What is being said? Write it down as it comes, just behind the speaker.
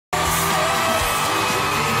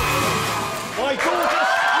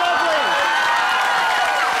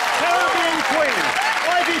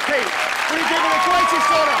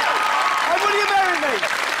greatest honour. And will you marry me?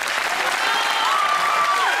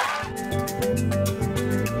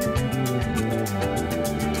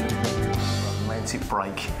 Romantic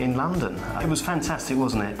break in London. It was fantastic,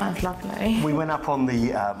 wasn't it? That's lovely. We went up on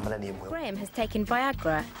the Millennium Wheel. Graham has taken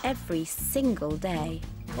Viagra every single day.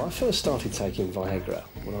 I first started taking Viagra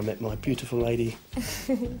when I met my beautiful lady,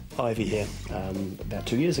 Ivy, here, about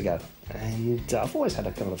 2 years ago. And I've always had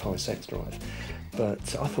a kind of high sex drive. But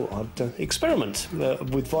I thought I'd experiment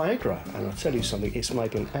with Viagra. And I'll tell you something, it's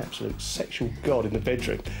made me an absolute sexual god in the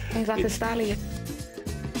bedroom. He's like a stallion.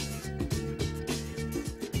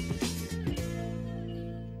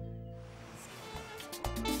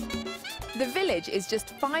 The village is just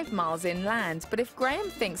 5 miles inland, but if Graham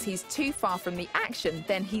thinks he's too far from the action,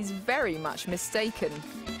 then he's very much mistaken.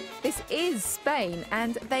 This is Spain,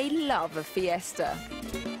 and they love a fiesta.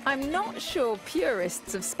 I'm not sure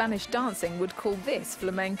purists of Spanish dancing would call this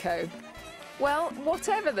flamenco. Well,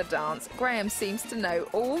 whatever the dance, Graham seems to know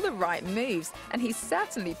all the right moves, and he's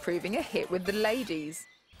certainly proving a hit with the ladies.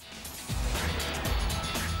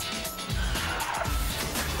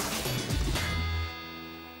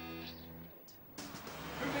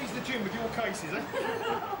 The gym with your cases, eh?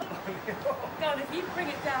 God, if you bring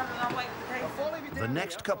it down and I'll wait for The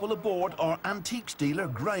next couple aboard are antiques dealer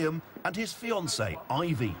Graham and his fiancée,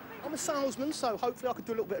 Ivy. I'm a salesman, so hopefully I could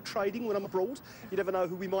do a little bit of trading when I'm abroad. You never know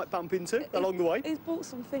who we might bump into along the way. He's bought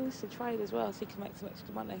some things to trade as well, so he can make some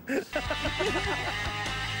extra money.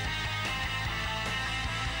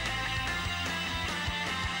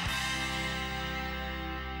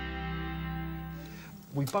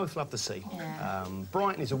 We both love the sea. Yeah.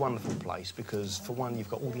 Brighton is a wonderful place because, for one, you've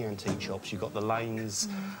got all the antique shops, you've got the lanes,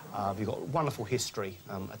 you've got wonderful history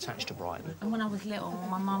attached to Brighton. And when I was little,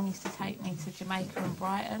 my mum used to take me to Jamaica and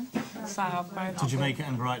Brighton, so I've grown up To Jamaica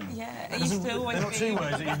and Brighton? Yeah, it used to always Not two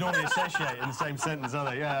words that you normally associate in the same sentence,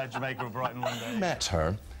 are they? Yeah, Jamaica and Brighton one day. Met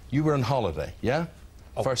her, you were on holiday, yeah?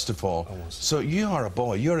 First of all. I was. So you are a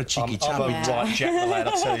boy, you're a cheeky I'm a chappie. right Jack the lad,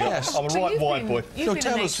 I tell you. Yes. I'm a right wide boy. You've been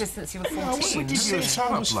tell an us- actress since you were 14. When did you turn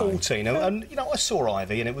I up was like? 14, and you know, I saw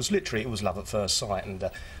Ivy, and it was love at first sight, and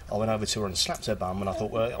I went over to her and slapped her bum, and I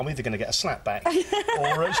thought, well, I'm either going to get a slap back,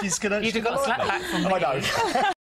 or she's going to... You'd have got a slap back from me. I know.